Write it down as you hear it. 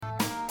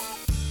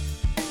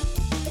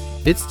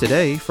It's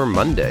today for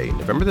Monday,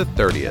 November the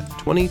 30th,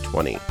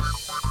 2020.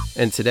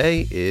 And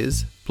today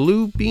is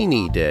Blue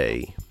Beanie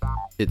Day.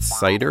 It's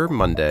Cider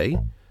Monday,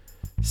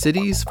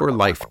 Cities for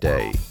Life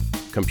Day,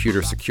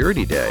 Computer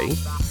Security Day,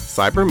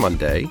 Cyber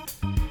Monday,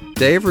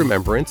 Day of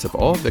Remembrance of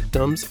all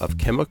victims of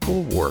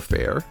chemical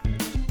warfare,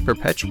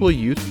 Perpetual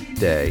Youth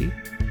Day,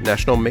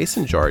 National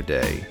Mason Jar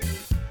Day,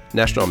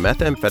 National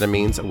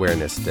Methamphetamines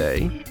Awareness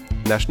Day,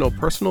 National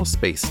Personal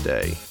Space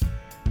Day.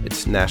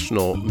 It's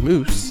National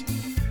Mousse,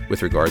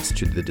 with regards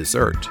to the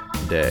dessert,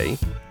 Day,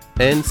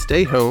 and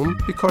Stay Home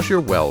Because You're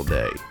Well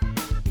Day.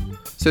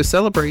 So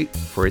celebrate,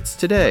 for it's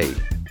today,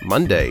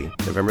 Monday,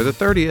 November the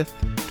 30th,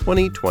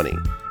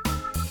 2020.